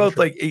 and they're both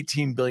like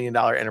 $18 billion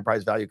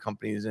enterprise value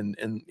companies, and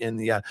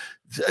the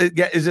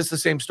is this the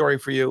same story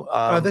for you?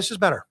 This is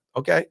better.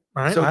 Okay.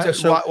 All right.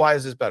 So why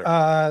is this better?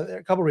 There are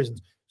a couple of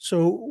reasons.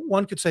 So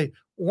one could say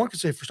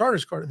for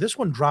starters, Carter, this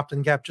one dropped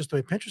in gap just the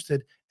way Pinterest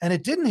did, and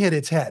it didn't hit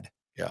its head.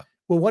 Yeah.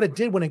 Well, what it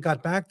did when it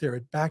got back there,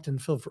 it backed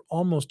and filled for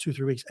almost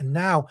 2-3 weeks. And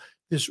now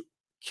this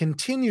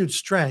continued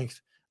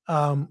strength,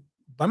 by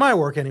my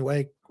work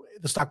anyway,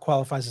 the stock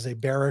qualifies as a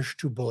bearish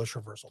to bullish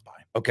reversal buy.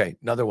 Okay,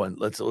 another one.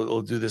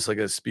 We'll do this like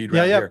a speed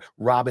round here.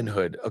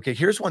 Robinhood. Okay,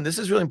 here's one. This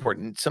is really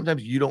important.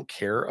 Sometimes you don't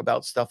care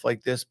about stuff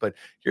like this, but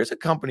here's a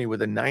company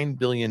with a $9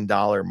 billion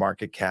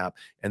market cap,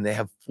 and they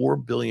have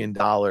 $4 billion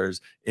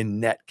in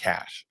net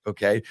cash.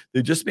 Okay,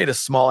 they just made a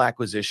small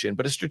acquisition,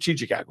 but a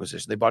strategic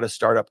acquisition. They bought a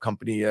startup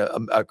company,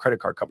 a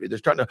credit card company. They're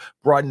starting to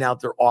broaden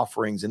out their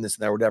offerings and this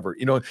and that, whatever.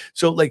 You know,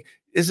 so like,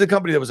 this is a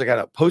company that was like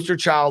a poster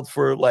child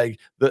for like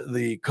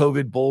the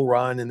COVID bull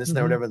run and this and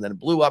that, whatever, and then it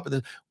blew up. And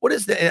then what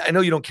is the, I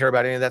know you don't care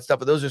about any of that stuff,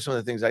 but those are some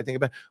of the things I think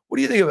about. What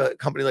do you think of a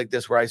company like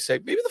this where I say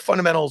maybe the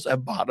fundamentals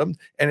have bottomed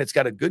and it's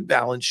got a good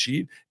balance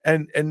sheet?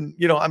 And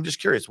you know, I'm just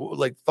curious,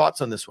 like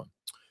thoughts on this one?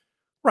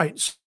 Right.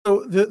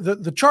 So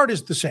the chart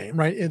is the same,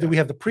 right? Yeah. We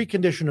have the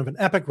precondition of an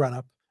epic run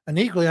up, an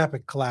equally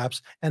epic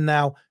collapse, and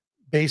now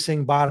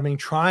basing, bottoming,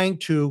 trying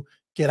to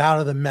get out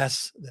of the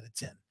mess that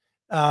it's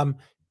in.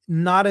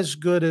 Not as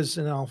good as,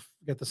 and I'll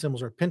get the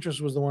symbols right. Pinterest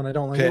was the one I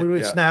don't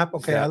like. Snap.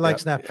 Okay, I like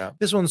Snap. Yeah.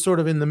 This one's sort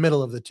of in the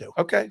middle of the two.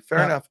 Okay,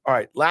 fair enough. All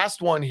right,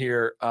 last one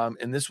here,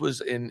 and this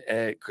was in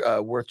a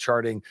worth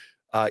charting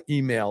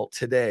email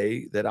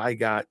today that I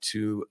got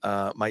to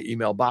my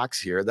email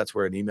box here. That's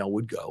where an email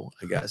would go,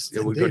 I guess.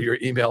 It would go to your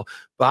email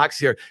box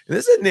here. And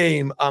this is a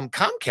name,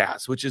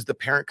 Comcast, which is the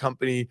parent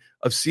company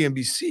of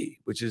CNBC,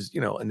 which is, you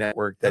know, a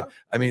network that,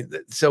 I mean,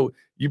 so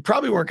you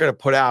probably weren't going to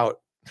put out,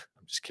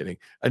 just kidding,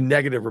 a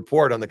negative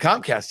report on the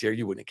Comcast here.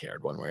 You wouldn't have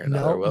cared one way or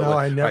another. No,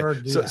 I never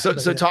do that.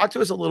 So talk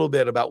to us a little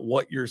bit about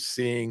what you're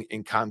seeing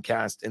in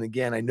Comcast. And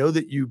again, I know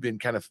that you've been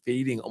kind of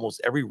fading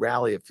almost every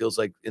rally, it feels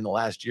like, in the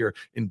last year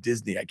in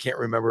Disney. I can't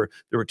remember.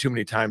 There were too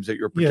many times that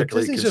you're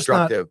particularly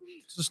constructive.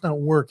 It's just not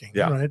working,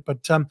 right?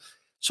 But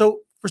so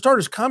for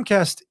starters,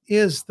 Comcast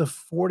is the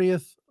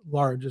 40th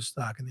largest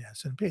stock in the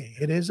S&P.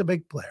 It is a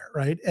big player,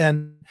 right?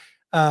 And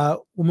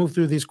we'll move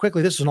through these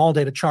quickly. This is an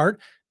all-data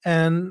chart.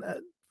 And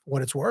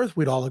what it's worth,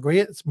 we'd all agree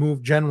it's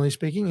moved, generally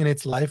speaking, in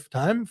its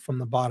lifetime from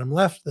the bottom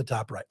left to the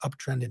top right,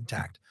 uptrend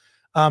intact.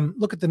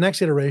 Look at the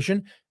next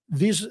iteration.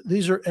 This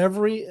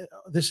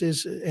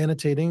is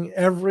annotating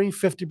every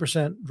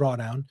 50%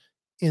 drawdown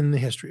in the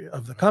history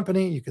of the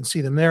company. You can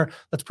see them there.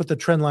 Let's put the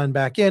trend line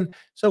back in.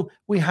 So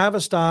we have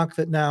a stock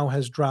that now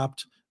has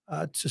dropped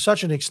to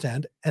such an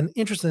extent, and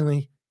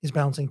interestingly, is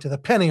bouncing to the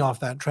penny off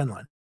that trend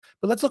line.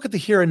 But let's look at the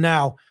here and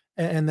now,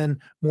 and then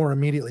more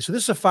immediately. So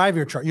this is a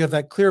 5-year chart. You have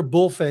that clear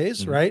bull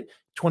phase, right?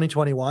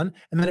 2021,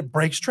 and then it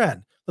breaks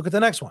trend. Look at the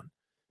next one.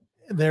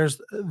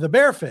 There's the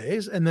bear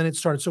phase, and then it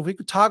started. So if we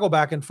could toggle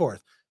back and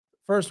forth,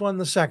 first one,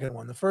 the second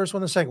one, the first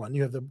one, the second one,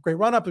 you have the great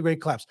run up, the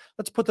great collapse.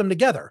 Let's put them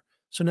together.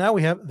 So now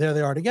we have, there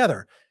they are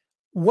together.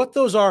 What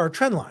those are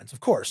trend lines, of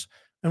course.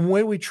 And the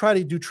way we try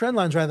to do trend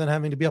lines rather than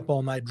having to be up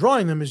all night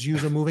drawing them is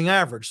use a moving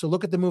average. So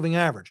look at the moving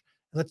average.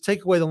 Let's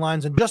take away the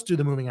lines and just do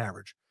the moving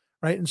average,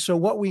 right? And so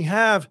what we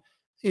have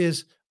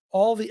is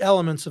all the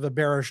elements of a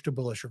bearish to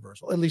bullish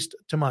reversal, at least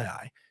to my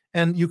eye.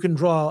 And you can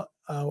draw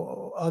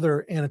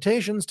other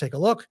annotations. Take a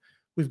look.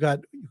 We've got,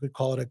 you could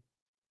call it a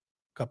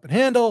cup and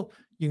handle.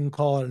 You can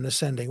call it an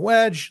ascending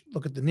wedge.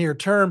 Look at the near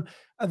term.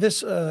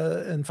 This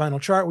and final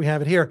chart, we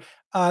have it here.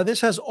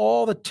 This has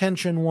all the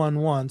tension one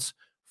wants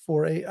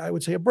for I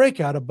would say, a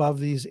breakout above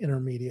these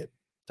intermediate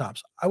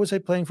tops. I would say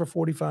playing for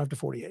 45 to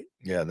 48.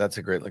 Yeah, that's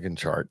a great looking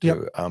chart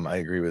too. Yep. I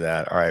agree with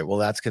that. All right, well,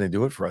 that's going to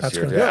do it for us That's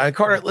here.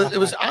 Carter, It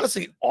was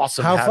honestly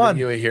awesome How having fun.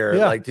 you here,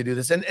 like to do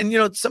this. And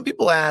some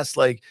people ask,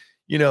 like,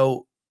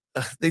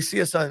 they see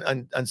us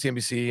on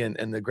CNBC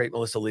and the great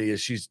Melissa Lee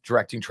is she's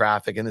directing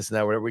traffic and this and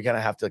that, whatever. We kind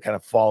of have to kind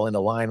of fall into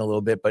line a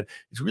little bit, but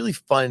it's really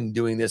fun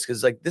doing this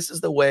because like this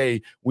is the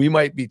way we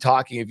might be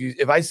talking.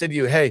 If I said to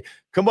you, hey,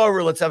 come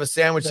over, let's have a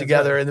sandwich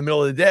together in the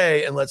middle of the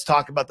day and let's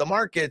talk about the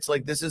markets.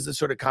 Like this is the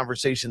sort of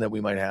conversation that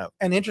we might have.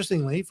 And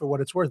interestingly, for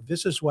what it's worth,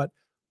 this is what,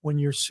 when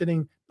you're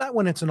sitting, not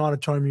when it's an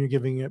auditorium, you're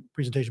giving a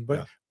presentation,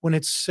 but when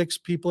it's 6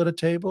 people at a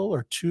table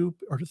or 2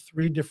 or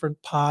 3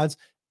 different pods,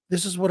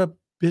 this is what a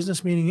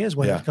business meeting is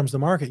when it comes to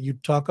market. You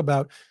talk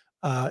about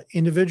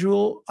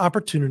individual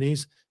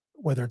opportunities,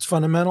 whether it's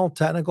fundamental,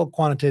 technical,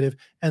 quantitative,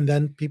 and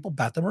then people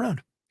bat them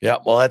around. Yeah,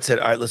 well, that's it.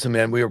 All right, listen,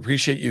 man, we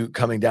appreciate you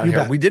coming down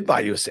here. We did buy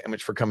you a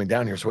sandwich for coming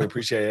down here, so we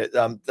appreciate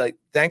it.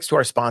 Thanks to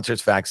our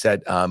sponsors,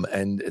 FactSet,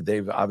 and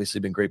they've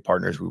obviously been great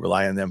partners. We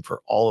rely on them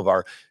for all of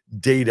our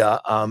data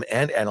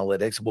and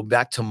analytics. We'll be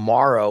back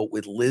tomorrow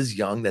with Liz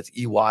Young, that's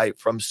EY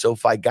from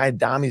SoFi. Guy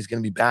Adami is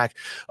going to be back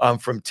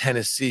from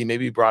Tennessee.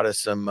 Maybe he brought us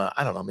some,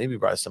 I don't know, maybe he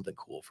brought us something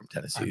cool from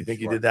Tennessee. You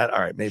think he did that?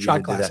 All right, maybe he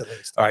did that. At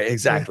least. All right,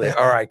 exactly.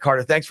 All right,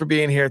 Carter, thanks for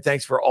being here.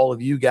 Thanks for all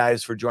of you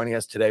guys for joining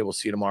us today. We'll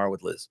see you tomorrow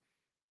with Liz.